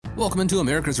Welcome into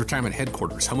America's Retirement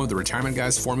Headquarters, home of the Retirement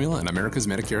Guys Formula and America's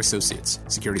Medicare Associates.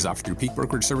 Securities offered through Peak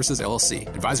Brokerage Services, LLC.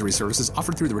 Advisory services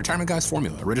offered through the Retirement Guys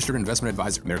Formula, a registered investment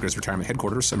advisor. America's Retirement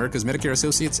Headquarters, America's Medicare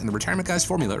Associates, and the Retirement Guys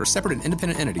Formula are separate and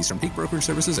independent entities from Peak Brokerage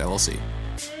Services, LLC.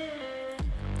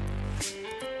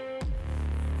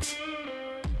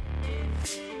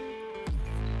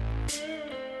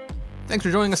 Thanks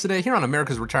for joining us today here on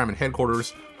America's Retirement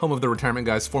Headquarters, home of the Retirement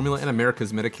Guys Formula and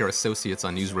America's Medicare Associates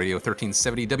on News Radio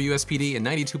 1370 WSPD and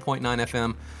 92.9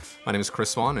 FM. My name is Chris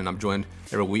Swan, and I'm joined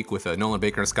every week with Nolan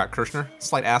Baker and Scott Kirshner.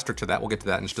 Slight asterisk to that. We'll get to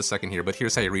that in just a second here, but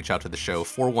here's how you reach out to the show,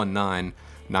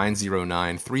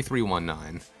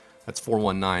 419-909-3319. That's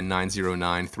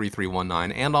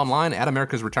 419-909-3319, and online at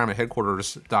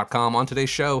americasretirementheadquarters.com. On today's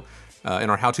show, in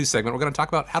our how-to segment, we're going to talk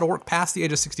about how to work past the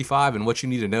age of 65 and what you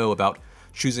need to know about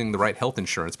choosing the right health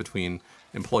insurance between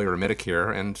employer and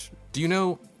Medicare. And do you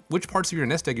know which parts of your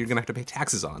nest egg you're going to have to pay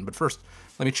taxes on? But first,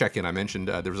 let me check in. I mentioned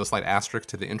there was a slight asterisk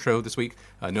to the intro this week.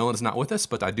 Nolan's not with us,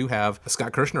 but I do have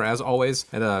Scott Kirshner, as always,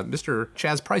 and Mr.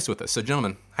 Chaz Price with us. So,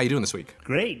 gentlemen, how you doing this week?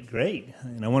 Great.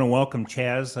 And I want to welcome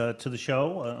Chaz to the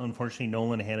show. Unfortunately,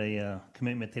 Nolan had a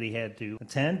commitment that he had to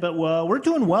attend, but we're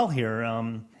doing well here.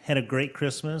 Had a great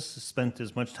Christmas, spent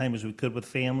as much time as we could with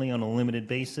family on a limited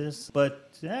basis,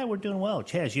 but we're doing well.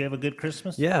 Chaz, you have a good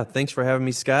Christmas? Yeah, thanks for having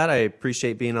me, Scott. I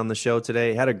appreciate being on the show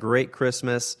today. Had a great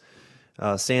Christmas.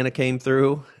 Santa came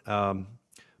through.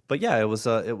 But yeah, it was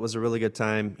a really good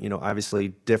time. You know, obviously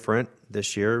different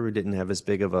this year. We didn't have as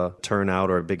big of a turnout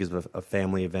or as big of a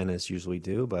family event as usually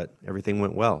do, but everything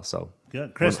went well. So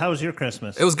good. Chris, how was your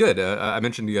Christmas? It was good. I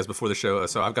mentioned to you guys before the show,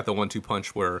 so I've got the 1-2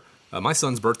 punch where my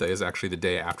son's birthday is actually the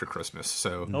day after Christmas.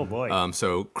 So, oh boy.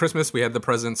 So Christmas, we had the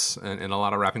presents and a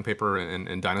lot of wrapping paper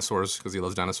and dinosaurs because he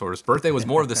loves dinosaurs. Birthday was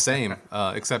more of the same,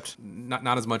 except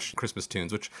not as much Christmas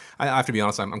tunes, which I have to be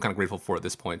honest, I'm kind of grateful for at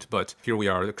this point. But here we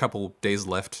are, a couple days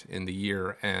left in the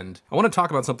year, and I want to talk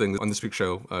about something on this week's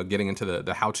show, getting into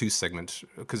the how-to segment,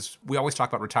 because we always talk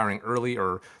about retiring early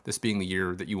or this being the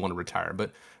year that you want to retire.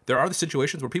 But there are the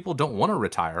situations where people don't want to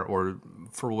retire, or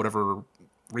for whatever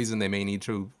reason they may need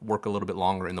to work a little bit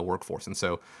longer in the workforce. And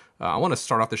so I want to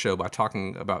start off the show by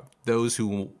talking about those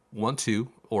who want to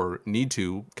or need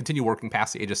to continue working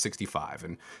past the age of 65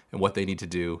 and what they need to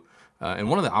do. And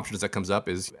one of the options that comes up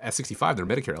is at 65, they're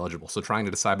Medicare eligible. So trying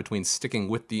to decide between sticking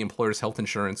with the employer's health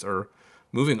insurance or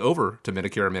moving over to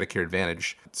Medicare or Medicare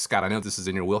Advantage. Scott, I know this is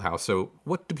in your wheelhouse. So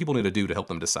what do people need to do to help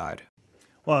them decide?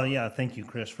 Well, yeah, thank you,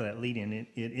 Chris, for that lead-in. It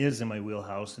is in my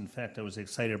wheelhouse. In fact, I was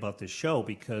excited about this show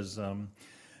because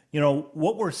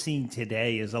what we're seeing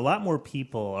today is a lot more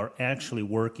people are actually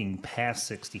working past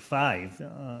 65,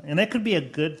 and that could be a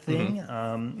good thing.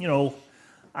 Mm-hmm.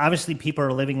 Obviously people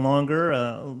are living longer,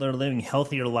 they're living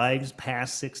healthier lives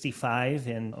past 65,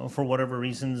 and for whatever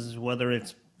reasons, whether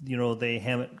it's, they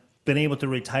haven't been able to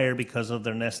retire because of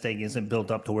their nest egg isn't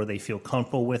built up to where they feel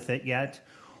comfortable with it yet,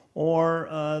 or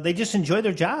they just enjoy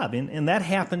their job, and that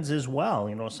happens as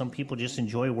well. Some people just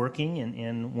enjoy working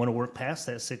and want to work past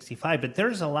that 65, but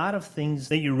there's a lot of things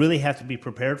that you really have to be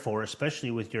prepared for, especially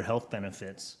with your health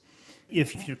benefits.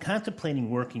 If you're contemplating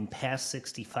working past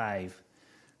 65,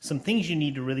 some things you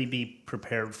need to really be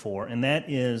prepared for, and that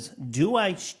is, do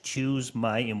I choose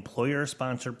my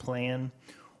employer-sponsored plan,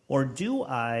 or do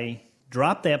I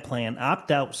drop that plan,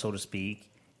 opt out, so to speak,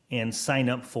 and sign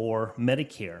up for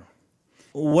Medicare?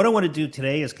 What I want to do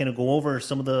today is kind of go over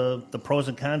some of the pros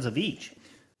and cons of each.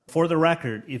 For the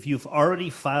record, if you've already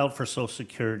filed for Social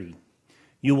Security,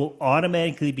 you will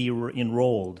automatically be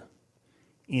enrolled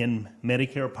in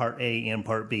Medicare Part A and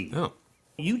Part B. Oh.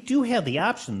 You do have the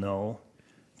option, though,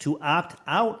 to opt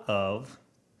out of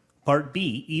Part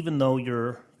B, even though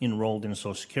you're enrolled in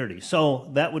Social Security. So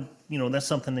that would, that's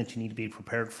something that you need to be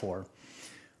prepared for.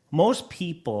 Most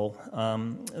people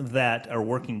that are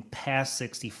working past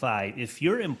 65, if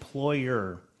your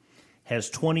employer has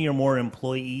 20 or more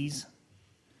employees,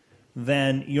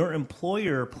 then your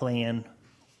employer plan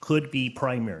could be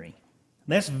primary.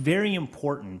 That's very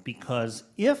important because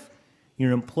if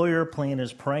your employer plan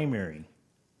is primary,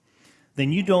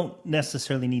 then you don't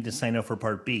necessarily need to sign up for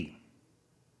Part B.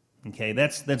 Okay,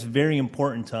 that's very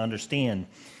important to understand.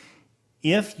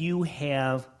 If you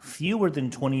have fewer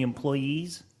than 20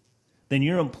 employees, then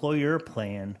your employer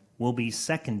plan will be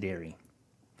secondary.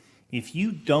 If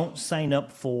you don't sign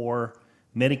up for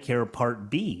Medicare Part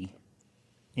B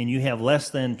and you have less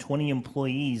than 20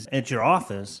 employees at your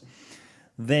office,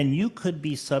 then you could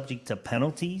be subject to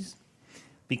penalties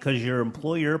because your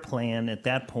employer plan at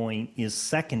that point is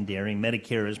secondary,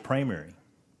 Medicare is primary.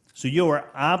 So you are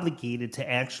obligated to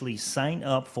actually sign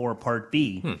up for Part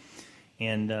B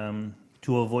and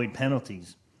to avoid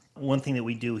penalties. One thing that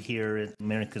we do here at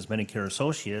America's Medicare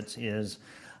Associates is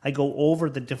I go over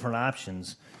the different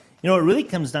options. It really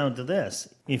comes down to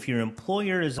this. If your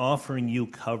employer is offering you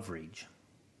coverage,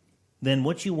 then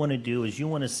what you want to do is you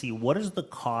want to see what is the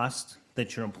cost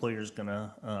that your employer is going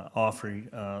to offer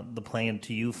the plan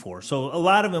to you for. So a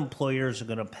lot of employers are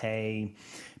going to pay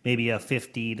maybe a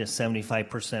 50 to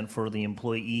 75% for the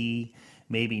employee,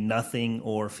 maybe nothing,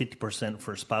 or 50%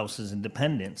 for spouses and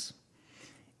dependents.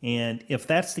 And if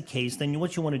that's the case, then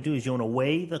what you want to do is you want to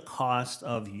weigh the cost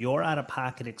of your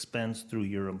out-of-pocket expense through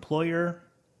your employer,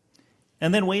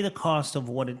 and then weigh the cost of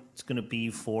what it's going to be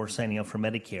for signing up for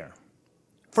Medicare.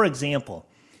 For example,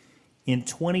 in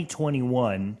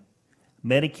 2021,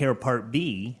 Medicare Part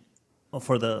B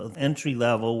for the entry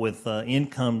level with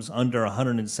incomes under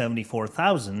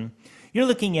 $174,000, you're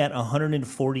looking at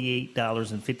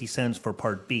 $148.50 for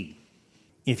Part B.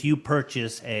 If you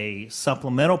purchase a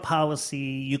supplemental policy,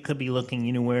 you could be looking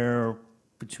anywhere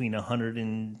between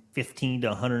 $115 to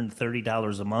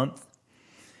 $130 a month.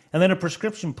 And then a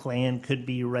prescription plan could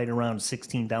be right around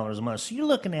 $16 a month. So you're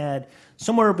looking at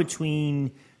somewhere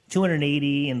between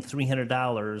 $280 and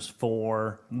 $300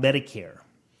 for Medicare.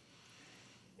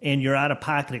 And your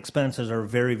out-of-pocket expenses are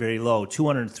very, very low,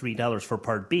 $203 for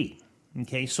Part B.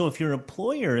 Okay, so if your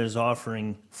employer is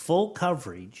offering full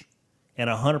coverage at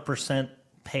 100%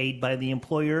 paid by the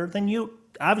employer, then you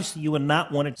would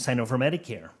not want to sign up for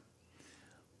Medicare.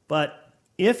 But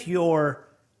if your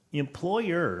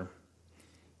employer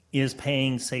is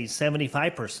paying, say,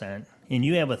 75%, and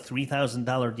you have a $3,000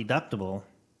 deductible,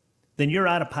 then your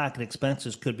out-of-pocket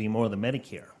expenses could be more than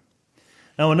Medicare.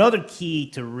 Now, another key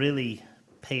to really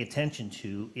pay attention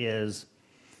to is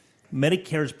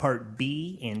Medicare's Part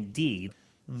B and D.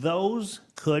 Those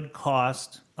could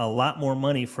cost a lot more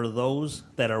money for those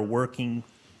that are working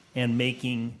and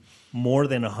making more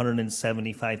than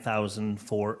 $175,000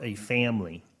 for a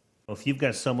family. If you've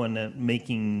got someone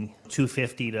making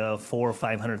 $250,000 to $400,000 or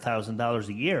 $500,000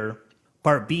 a year,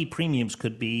 Part B premiums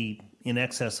could be in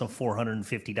excess of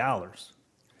 $450.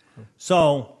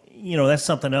 So, that's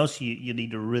something else you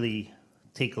need to really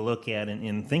take a look at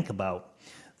and think about.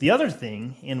 The other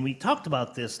thing, and we talked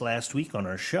about this last week on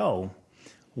our show,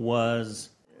 was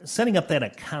setting up that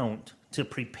account to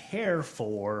prepare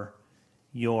for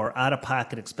your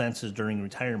out-of-pocket expenses during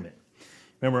retirement.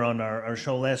 Remember on our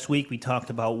show last week, we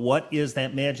talked about what is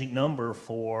that magic number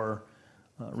for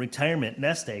retirement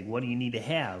nest egg? What do you need to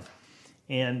have?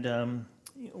 And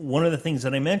one of the things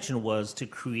that I mentioned was to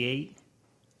create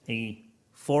a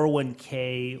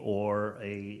 401k or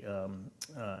a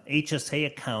HSA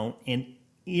account and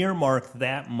earmark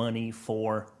that money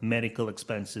for medical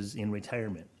expenses in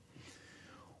retirement.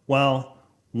 Well,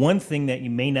 one thing that you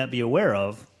may not be aware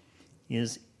of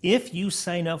is if you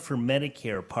sign up for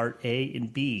Medicare Part A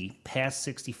and B past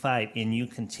 65 and you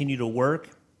continue to work,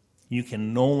 you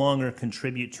can no longer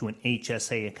contribute to an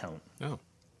HSA account. Oh.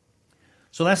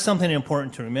 So that's something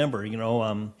important to remember.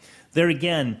 There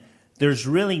again, there's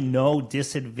really no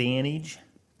disadvantage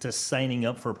to signing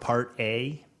up for Part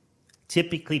A.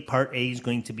 Typically, Part A is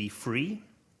going to be free.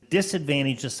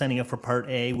 Disadvantage to signing up for Part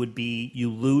A would be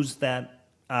you lose that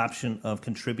option of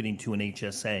contributing to an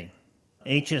HSA.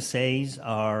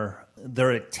 HSAs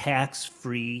they're a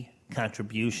tax-free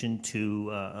contribution to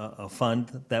a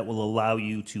fund that will allow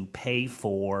you to pay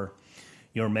for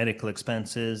your medical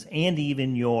expenses and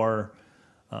even your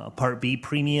Part B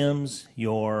premiums,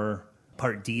 your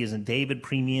Part D as in David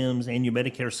premiums, and your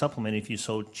Medicare supplement if you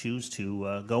so choose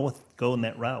to go in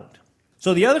that route.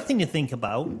 So the other thing to think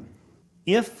about,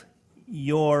 if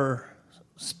your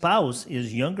spouse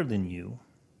is younger than you,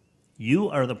 you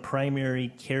are the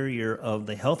primary carrier of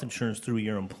the health insurance through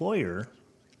your employer,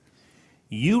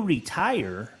 you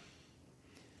retire,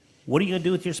 what are you going to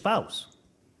do with your spouse?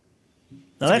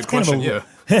 Now that's kind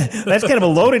of a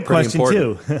loaded question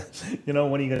too. What are you going to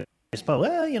do with your spouse?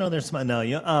 Well, there's some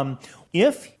no.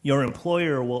 If your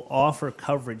employer will offer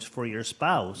coverage for your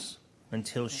spouse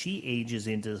until she ages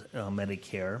into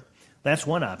Medicare, that's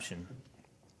one option.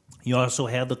 You also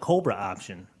have the COBRA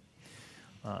option.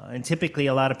 And typically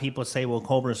a lot of people say, well,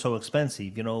 COBRA is so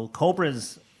expensive. COBRA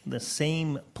is the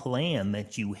same plan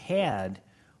that you had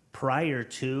prior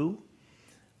to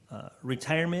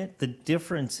retirement. The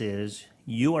difference is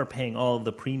you are paying all of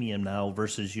the premium now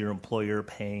versus your employer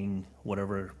paying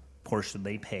whatever portion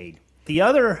they paid. The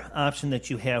other option that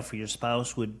you have for your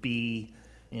spouse would be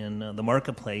in the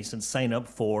marketplace and sign up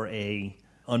for a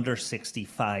under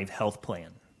 65 health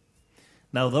plan.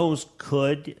 Now, those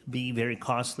could be very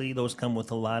costly. Those come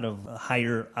with a lot of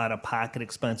higher out-of-pocket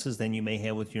expenses than you may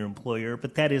have with your employer,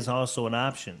 but that is also an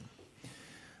option.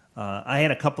 I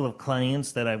had a couple of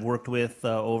clients that I've worked with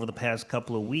over the past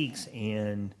couple of weeks,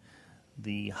 and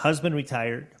the husband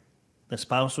retired. The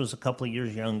spouse was a couple of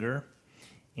years younger,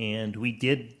 and we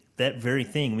did that very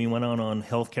thing. We went on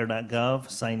healthcare.gov,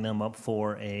 signed them up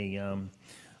for a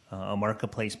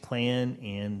marketplace plan,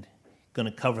 and going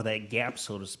to cover that gap,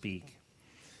 so to speak.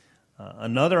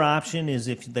 Another option is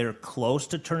if they're close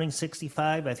to turning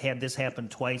 65. I've had this happen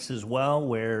twice as well,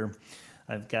 where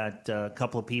I've got a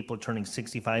couple of people turning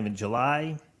 65 in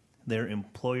July. Their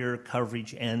employer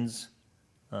coverage ends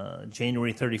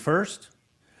January 31st.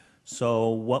 So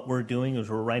what we're doing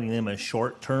is we're writing them a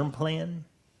short-term plan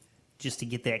just to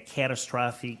get that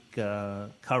catastrophic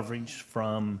coverage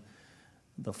from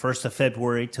the 1st of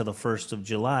February to the 1st of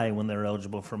July when they're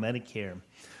eligible for Medicare.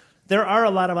 There are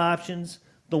a lot of options.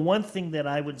 The one thing that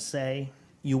I would say,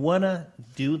 you want to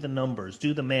do the numbers,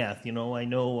 do the math. You know, I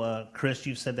know, Chris,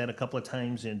 you've said that a couple of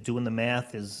times, and doing the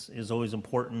math is always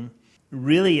important.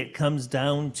 Really, it comes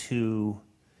down to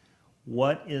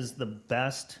what is the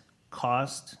best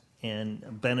cost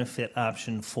and benefit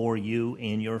option for you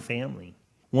and your family.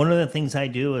 One of the things I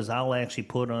do is I'll actually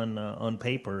put on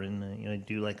paper, and I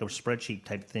do like a spreadsheet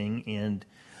type thing, and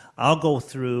I'll go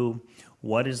through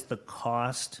what is the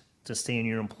cost to stay in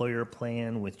your employer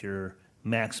plan with your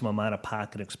maximum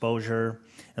out-of-pocket exposure,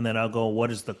 and then I'll go,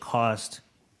 what is the cost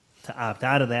to opt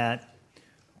out of that,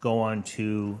 go on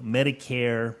to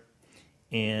Medicare,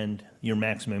 and your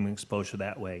maximum exposure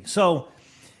that way. So,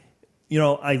 you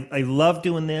know, I love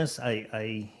doing this.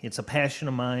 It's a passion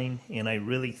of mine, and I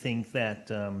really think that,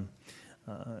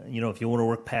 you know, if you want to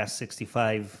work past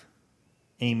 65,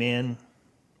 amen,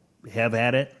 have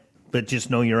at it. But just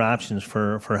know your options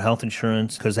for health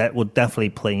insurance, because that will definitely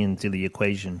play into the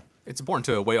equation. It's important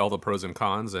to weigh all the pros and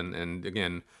cons, and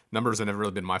again, numbers have never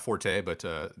really been my forte, but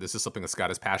this is something that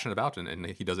Scott is passionate about, and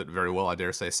he does it very well, I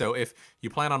dare say. So if you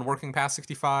plan on working past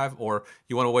 65, or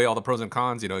you want to weigh all the pros and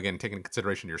cons, you know, again, taking into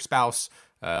consideration your spouse,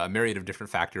 a myriad of different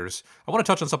factors. I want to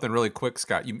touch on something really quick,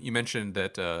 Scott. You mentioned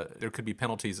that there could be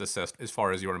penalties assessed as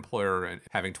far as your employer and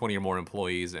having 20 or more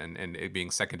employees and it being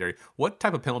secondary. What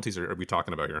type of penalties are we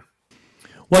talking about here?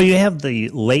 Well, you have the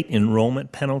late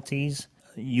enrollment penalties.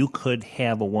 You could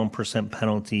have a 1%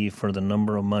 penalty for the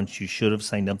number of months you should have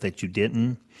signed up that you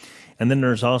didn't. And then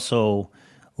there's also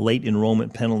late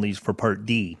enrollment penalties for Part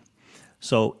D.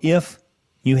 So if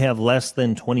you have less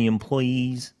than 20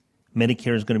 employees,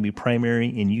 Medicare is going to be primary,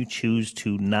 and you choose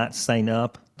to not sign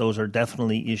up, those are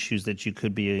definitely issues that you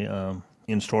could be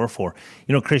in store for.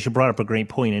 You know, Chris, you brought up a great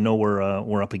point. I know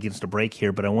we're up against a break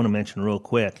here, but I want to mention real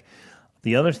quick.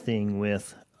 The other thing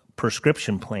with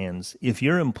prescription plans, if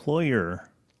your employer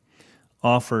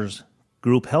offers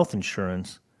group health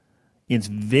insurance, it's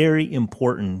very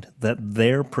important that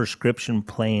their prescription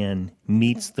plan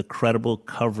meets the credible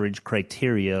coverage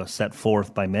criteria set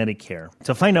forth by Medicare.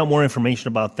 To find out more information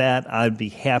about that, I'd be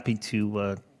happy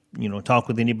to talk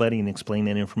with anybody and explain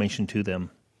that information to them.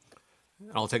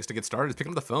 All it takes to get started is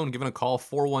picking up the phone, giving a call,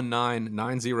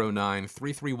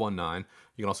 419-909-3319.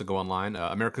 You can also go online,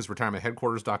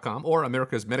 americasretirementheadquarters.com or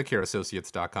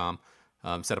americasmedicareassociates.com.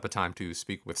 Set up a time to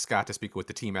speak with Scott, to speak with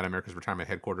the team at America's Retirement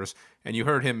Headquarters. And you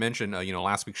heard him mention,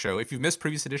 last week's show. If you've missed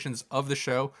previous editions of the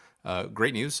show,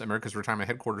 great news. America's Retirement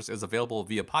Headquarters is available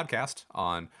via podcast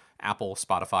on Apple,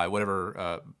 Spotify,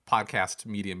 whatever podcast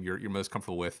medium you're most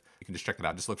comfortable with. You can just check it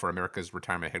out. Just look for America's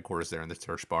Retirement Headquarters there in the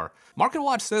search bar.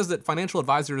 MarketWatch says that financial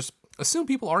advisors assume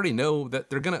people already know that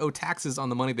they're going to owe taxes on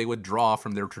the money they would draw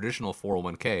from their traditional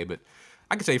 401k. But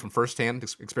I can tell you from firsthand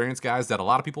experience, guys, that a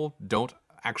lot of people don't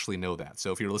actually know that.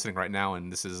 So if you're listening right now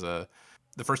and this is the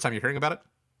first time you're hearing about it,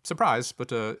 surprise.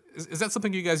 But is that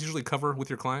something you guys usually cover with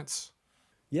your clients?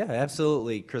 Yeah,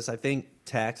 absolutely, Chris. I think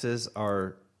taxes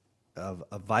are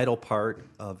a vital part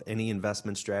of any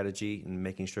investment strategy, and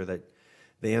making sure that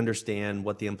they understand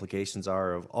what the implications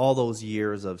are of all those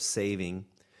years of saving.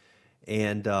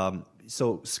 And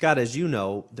so, Scott, as you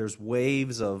know, there's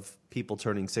waves of people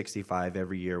turning 65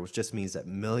 every year, which just means that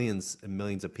millions and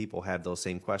millions of people have those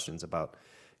same questions about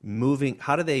moving.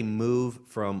 How do they move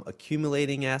from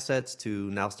accumulating assets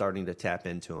to now starting to tap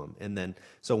into them? And then,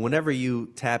 so whenever you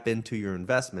tap into your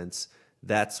investments,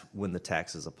 that's when the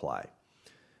taxes apply.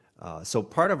 So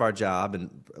part of our job,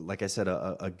 and like I said,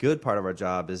 a good part of our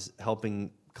job is helping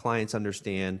clients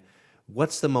understand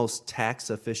what's the most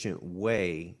tax efficient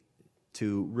way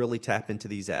to really tap into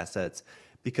these assets,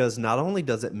 because not only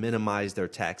does it minimize their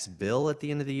tax bill at the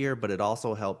end of the year, but it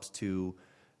also helps to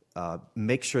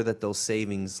make sure that those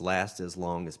savings last as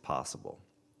long as possible.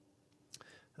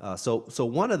 So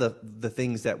one of the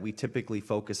things that we typically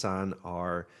focus on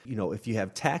are, if you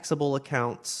have taxable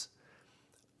accounts,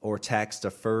 or tax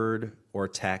deferred, or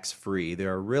tax free.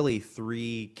 There are really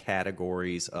three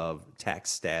categories of tax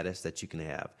status that you can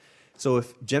have. So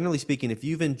if, generally speaking, if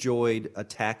you've enjoyed a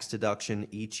tax deduction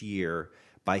each year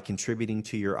by contributing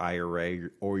to your IRA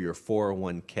or your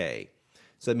 401k,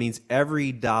 so that means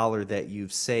every dollar that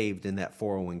you've saved in that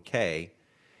 401k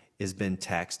has been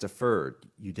tax deferred.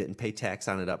 You didn't pay tax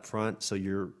on it up front, so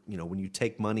when you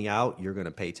take money out, you're going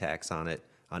to pay tax on it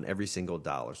on every single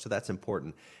dollar. So that's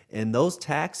important. And those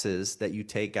taxes that you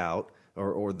take out,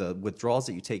 or the withdrawals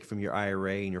that you take from your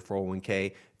IRA and your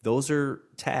 401k, those are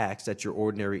taxed at your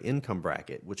ordinary income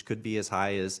bracket, which could be as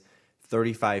high as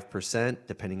 35%,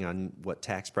 depending on what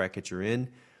tax bracket you're in.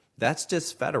 That's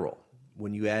just federal.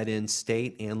 When you add in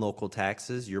state and local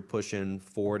taxes, you're pushing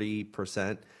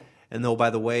 40%. And though, by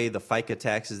the way, the FICA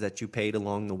taxes that you paid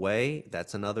along the way,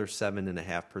 that's another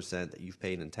 7.5% that you've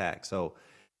paid in tax. So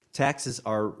taxes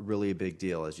are really a big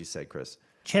deal, as you said, Chris.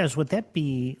 Chaz, would that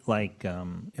be like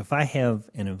if I have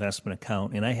an investment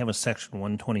account and I have a Section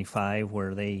 125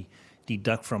 where they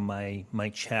deduct from my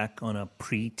check on a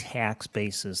pre-tax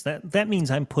basis, that means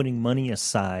I'm putting money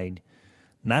aside,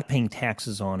 not paying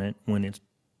taxes on it when it's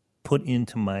put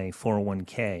into my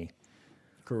 401k.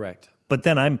 Correct. But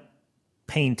then I'm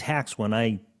paying tax when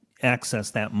I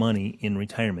access that money in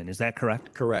retirement. Is that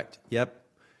correct? Correct. Yep.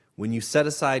 When you set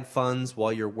aside funds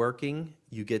while you're working,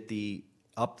 you get the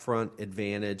upfront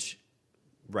advantage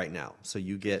right now. So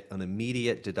you get an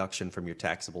immediate deduction from your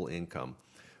taxable income,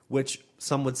 which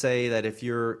some would say that if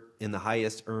you're in the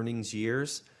highest earnings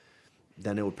years,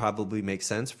 then it would probably make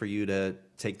sense for you to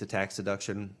take the tax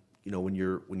deduction, when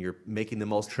you're making the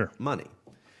most money.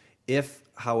 If,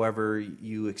 however,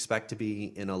 you expect to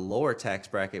be in a lower tax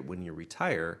bracket when you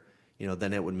retire,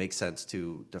 then it would make sense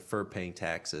to defer paying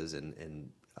taxes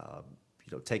and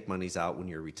take monies out when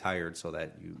you're retired so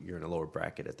that you're in a lower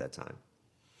bracket at that time.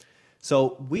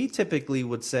 So we typically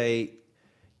would say,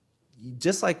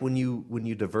 just like when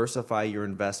you diversify your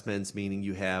investments, meaning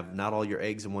you have not all your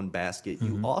eggs in one basket,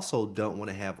 you also don't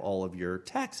want to have all of your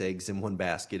tax eggs in one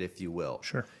basket, if you will.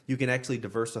 Sure. You can actually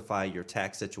diversify your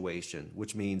tax situation,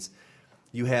 which means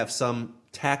you have some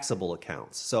taxable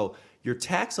accounts. So your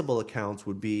taxable accounts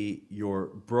would be your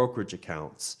brokerage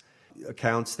accounts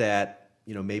that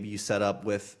maybe you set up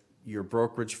with your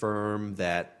brokerage firm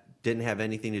that didn't have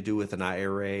anything to do with an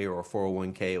IRA or a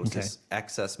 401k. It was just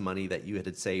excess money that you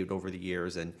had saved over the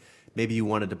years, and maybe you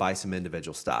wanted to buy some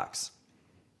individual stocks.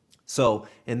 So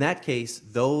in that case,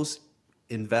 those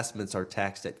investments are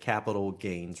taxed at capital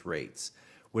gains rates,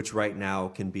 which right now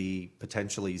can be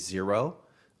potentially 0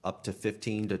 up to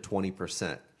 15 to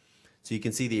 20%. So you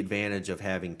can see the advantage of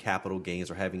having capital gains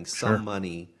or having some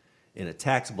money in a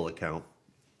taxable account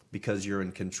because you're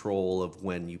in control of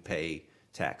when you pay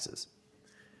taxes.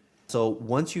 So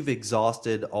once you've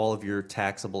exhausted all of your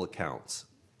taxable accounts,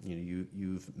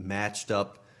 you've matched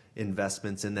up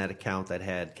investments in that account that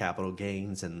had capital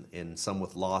gains and some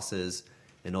with losses,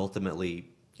 and ultimately,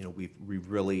 we've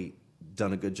really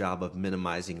done a good job of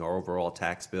minimizing our overall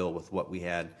tax bill with what we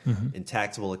had in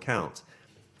taxable accounts.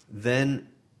 Then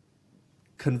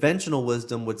conventional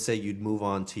wisdom would say you'd move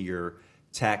on to your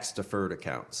tax deferred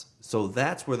accounts. So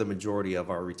that's where the majority of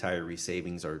our retiree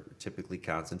savings are typically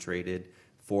concentrated.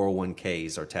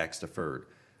 401ks are tax deferred,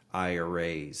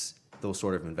 IRAs, those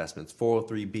sort of investments,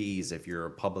 403bs if you're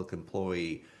a public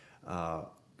employee,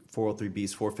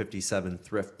 403bs, 457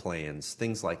 thrift plans,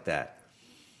 things like that.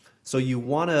 So you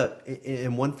want to,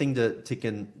 and one thing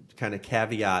to kind of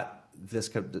caveat this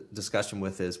discussion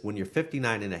with is when you're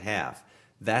 59 and a half,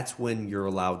 that's when you're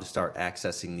allowed to start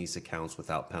accessing these accounts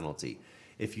without penalty.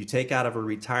 If you take out of a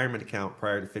retirement account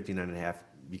prior to 59 and a half,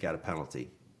 you got a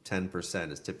penalty.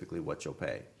 10% is typically what you'll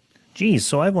pay. Geez,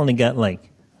 so I've only got like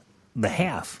the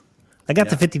half. I got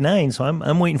to 59, so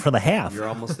I'm waiting for the half. You're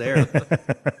almost there.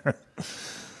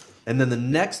 And then the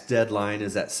next deadline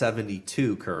is at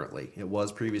 72 currently. It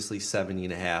was previously 70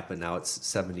 and a half, but now it's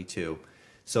 72.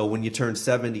 So when you turn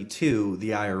 72,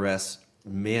 the IRS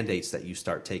mandates that you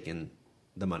start taking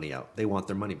the money out. They want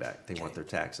their money back. They want their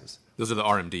taxes. Those are the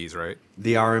RMDs, right?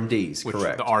 The RMDs, Which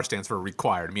correct. The R stands for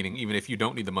required, meaning even if you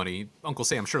don't need the money, Uncle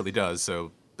Sam surely does.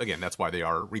 So again, that's why they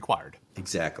are required.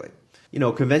 Exactly.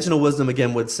 Conventional wisdom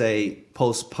again would say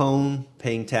postpone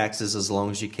paying taxes as long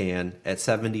as you can. At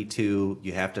 72,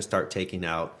 you have to start taking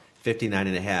out. 59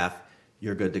 and a half,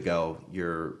 you're good to go.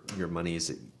 Your money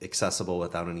is accessible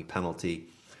without any penalty.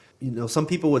 Some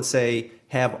people would say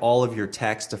have all of your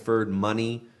tax deferred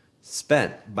money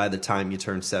spent by the time you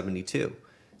turn 72,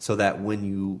 so that when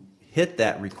you hit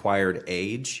that required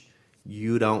age,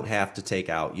 you don't have to take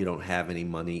out, you don't have any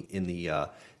money in the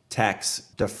tax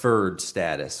deferred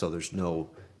status, so there's no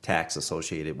tax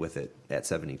associated with it at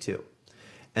 72.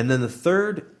 And then the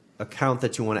third account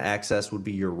that you want to access would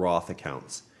be your Roth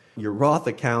accounts. Your Roth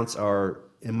accounts are,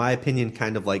 in my opinion,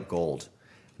 kind of like gold.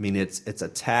 I mean, it's a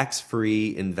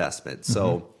tax-free investment.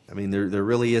 So, I mean, there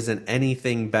really isn't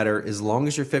anything better. As long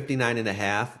as you're 59 and a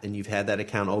half and you've had that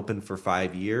account open for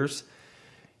 5 years,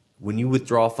 when you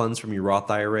withdraw funds from your Roth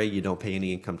IRA, you don't pay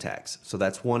any income tax. So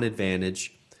that's one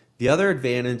advantage. The other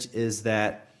advantage is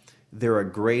that they're a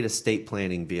great estate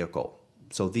planning vehicle.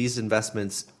 So these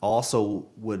investments also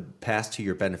would pass to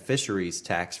your beneficiaries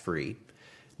tax-free.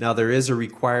 Now, there is a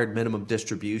required minimum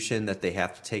distribution that they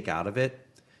have to take out of it,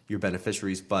 your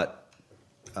beneficiaries, but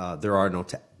there are no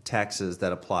taxes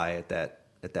that apply at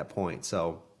that point.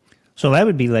 So that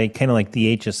would be like kind of like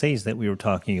the HSAs that we were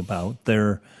talking about.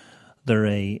 They're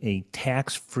a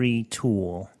tax-free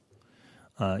tool.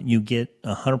 You get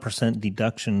 100%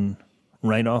 deduction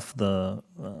right off the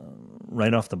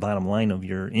bottom line of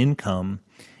your income,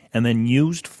 and then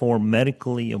used for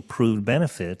medically approved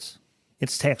benefits,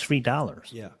 it's tax-free dollars.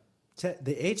 Yeah.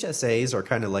 The HSAs are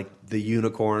kind of like the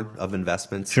unicorn of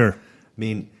investments. Sure. I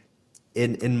mean,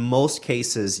 in most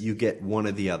cases, you get one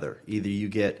or the other. Either you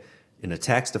get, in a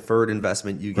tax-deferred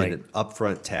investment, you get an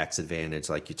upfront tax advantage,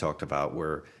 like you talked about,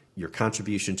 where your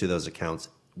contribution to those accounts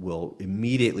will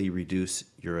immediately reduce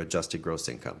your adjusted gross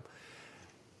income.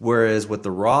 Whereas with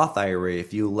the Roth IRA,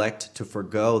 if you elect to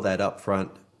forgo that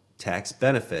upfront tax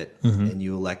benefit and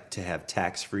you elect to have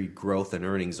tax-free growth and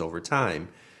earnings over time,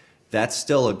 that's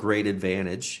still a great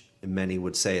advantage. And many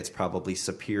would say it's probably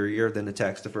superior than a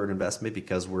tax-deferred investment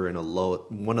because we're in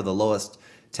one of the lowest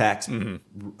tax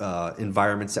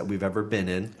environments that we've ever been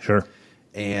in. Sure.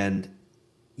 And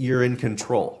you're in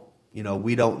control. You know,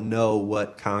 we don't know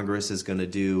what Congress is going to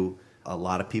do. A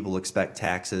lot of people expect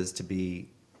taxes to be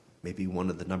maybe one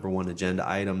of the number one agenda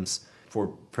items for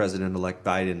President-elect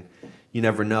Biden. You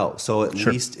never know. So at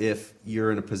least if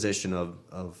you're in a position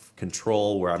of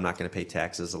control where I'm not going to pay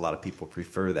taxes, a lot of people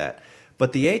prefer that.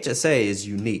 But the HSA is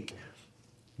unique.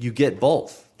 You get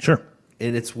both. Sure.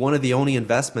 And it's one of the only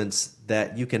investments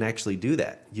that you can actually do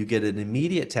that. You get an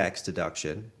immediate tax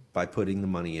deduction by putting the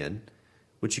money in,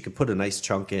 which you could put a nice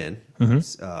chunk in,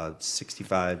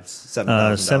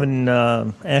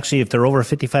 $7,000. Actually, if they're over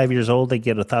 55 years old, they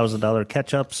get a $1,000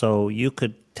 catch-up. So you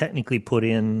could technically put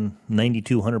in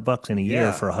 $9,200 in a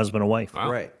year for a husband and wife. Wow.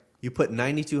 Right. You put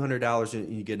 $9,200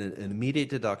 in, you get an immediate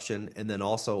deduction, and then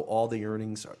also all the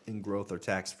earnings and growth are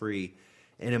tax-free.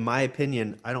 And in my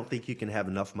opinion, I don't think you can have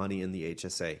enough money in the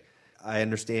HSA. I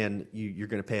understand you're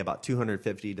going to pay about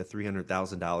 $250,000 to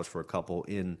 $300,000 for a couple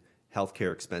in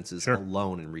healthcare expenses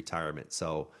alone in retirement.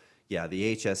 So, yeah,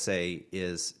 the HSA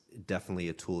is definitely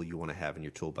a tool you want to have in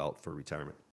your tool belt for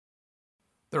retirement.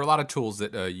 There are a lot of tools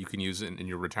that you can use in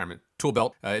your retirement tool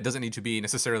belt. It doesn't need to be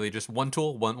necessarily just one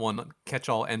tool, one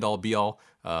catch-all, end-all, be-all.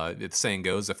 The saying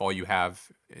goes, if all you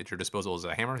have at your disposal is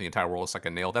a hammer, the entire world is like a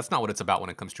nail. That's not what it's about when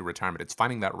it comes to retirement. It's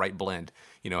finding that right blend,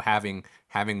 you know, having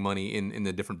money in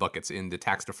the different buckets, in the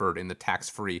tax-deferred, in the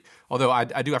tax-free. Although I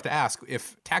do have to ask,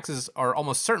 if taxes are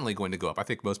almost certainly going to go up, I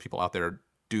think most people out there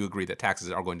do agree that taxes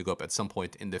are going to go up at some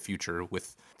point in the future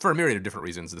for a myriad of different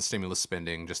reasons, the stimulus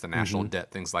spending, just the national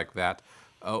debt, things like that.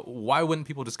 Why wouldn't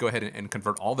people just go ahead and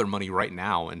convert all their money right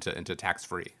now into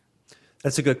tax-free?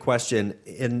 That's a good question.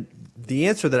 And the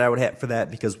answer that I would have for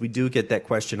that, because we do get that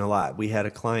question a lot. We had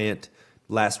a client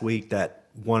last week that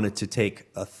wanted to take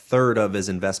a third of his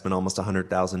investment, almost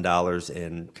 $100,000,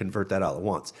 and convert that all at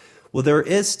once. Well, there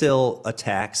is still a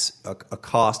tax, a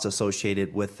cost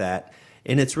associated with that.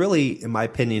 And it's really, in my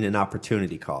opinion, an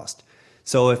opportunity cost.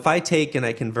 So if I take and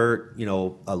I convert,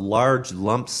 a large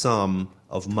lump sum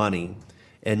of money,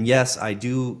 and yes, I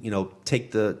do,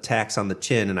 take the tax on the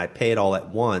chin and I pay it all at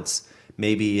once.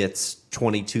 Maybe it's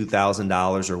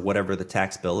 $22,000 or whatever the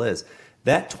tax bill is.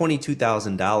 That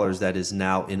 $22,000 that is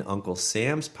now in Uncle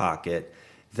Sam's pocket,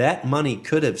 that money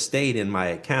could have stayed in my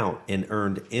account and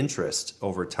earned interest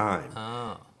over time.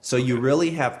 So you really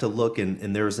have to look,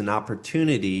 and there's an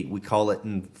opportunity, we call it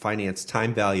in finance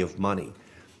time value of money.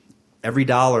 Every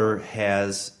dollar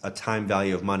has a time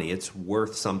value of money. It's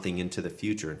worth something into the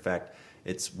future. In fact,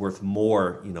 it's worth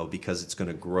more, because it's going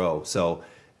to grow. So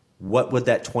what would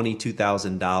that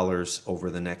 $22,000 over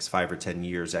the next 5 or 10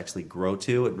 years actually grow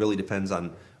to? It really depends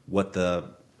on what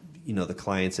the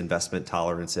client's investment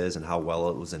tolerance is and how well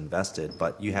it was invested,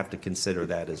 but you have to consider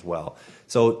that as well.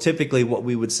 So typically what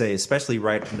we would say, especially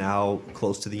right now,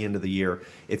 close to the end of the year,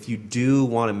 if you do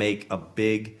want to make a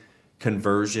big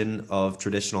conversion of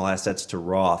traditional assets to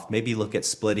Roth, maybe look at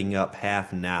splitting up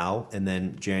half now and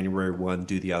then January 1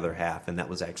 do the other half. And that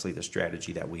was actually the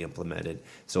strategy that we implemented.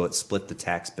 So it split the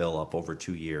tax bill up over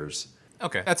 2 years.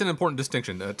 Okay, that's an important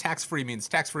distinction. Tax-free means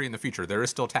tax-free in the future. There is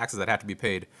still taxes that have to be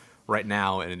paid right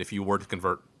now, and if you were to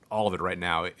convert all of it right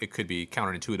now, it could be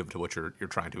counterintuitive to what you're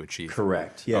trying to achieve.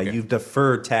 Correct. Yeah, Okay. you've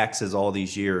deferred taxes all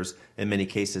these years. In many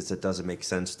cases, it doesn't make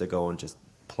sense to go and just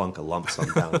plunk a lump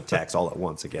sum down in tax all at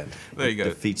once again. There you It go.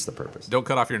 defeats the purpose. Don't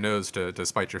cut off your nose to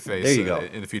spite your face. There you go.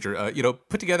 In the future,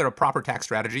 put together a proper tax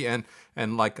strategy, and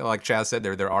like Chaz said,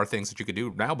 there are things that you could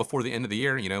do now before the end of the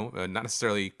year. Not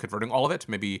necessarily converting all of it,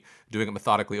 maybe doing it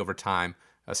methodically over time.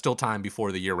 Still time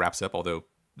before the year wraps up, although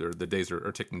the days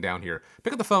are ticking down here.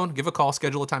 Pick up the phone, give a call,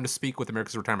 schedule a time to speak with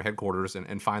America's Retirement Headquarters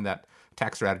and find that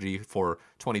tax strategy for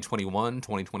 2021,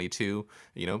 2022,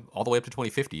 all the way up to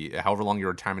 2050, however long your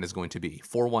retirement is going to be.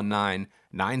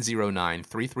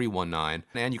 419-909-3319.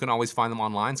 And you can always find them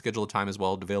online, schedule a time as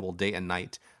well, available day and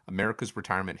night,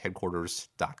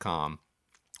 americasretirementheadquarters.com.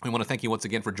 We want to thank you once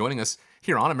again for joining us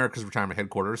here on America's Retirement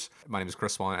Headquarters. My name is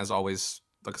Chris Swan. As always,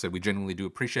 like I said, we genuinely do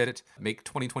appreciate it. Make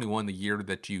 2021 the year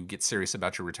that you get serious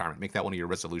about your retirement. Make that one of your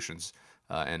resolutions.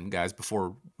 And guys,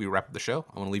 before we wrap up the show,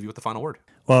 I want to leave you with the final word.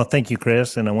 Well, thank you,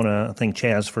 Chris, and I want to thank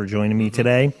Chaz for joining me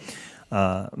today.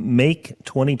 Make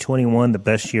 2021 the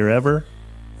best year ever.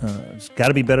 It's got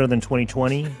to be better than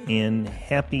 2020, and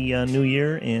happy New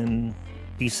Year, and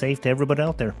be safe to everybody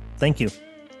out there. Thank you.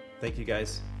 Thank you,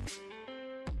 guys.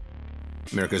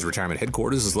 America's Retirement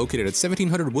Headquarters is located at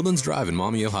 1700 Woodlands Drive in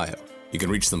Maumee, Ohio. You can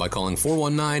reach them by calling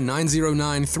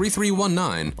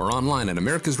 419-909-3319 or online at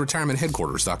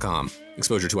americasretirementheadquarters.com.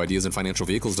 Exposure to ideas and financial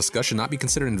vehicles discussed should not be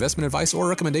considered investment advice or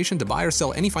recommendation to buy or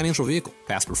sell any financial vehicle.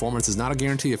 Past performance is not a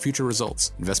guarantee of future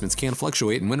results. Investments can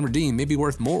fluctuate and when redeemed may be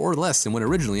worth more or less than when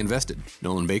originally invested.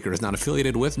 Nolan Baker is not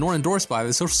affiliated with nor endorsed by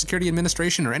the Social Security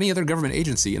Administration or any other government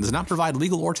agency and does not provide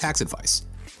legal or tax advice.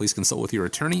 Please consult with your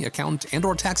attorney, accountant,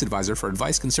 and/or tax advisor for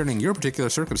advice concerning your particular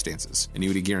circumstances.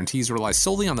 Annuity guarantees rely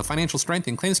solely on the financial strength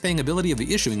and claims-paying ability of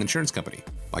the issuing insurance company.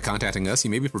 By contacting us, you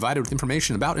may be provided with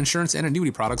information about insurance and annuity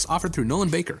products offered through Nolan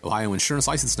Baker, Ohio Insurance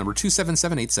License Number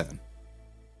 27787.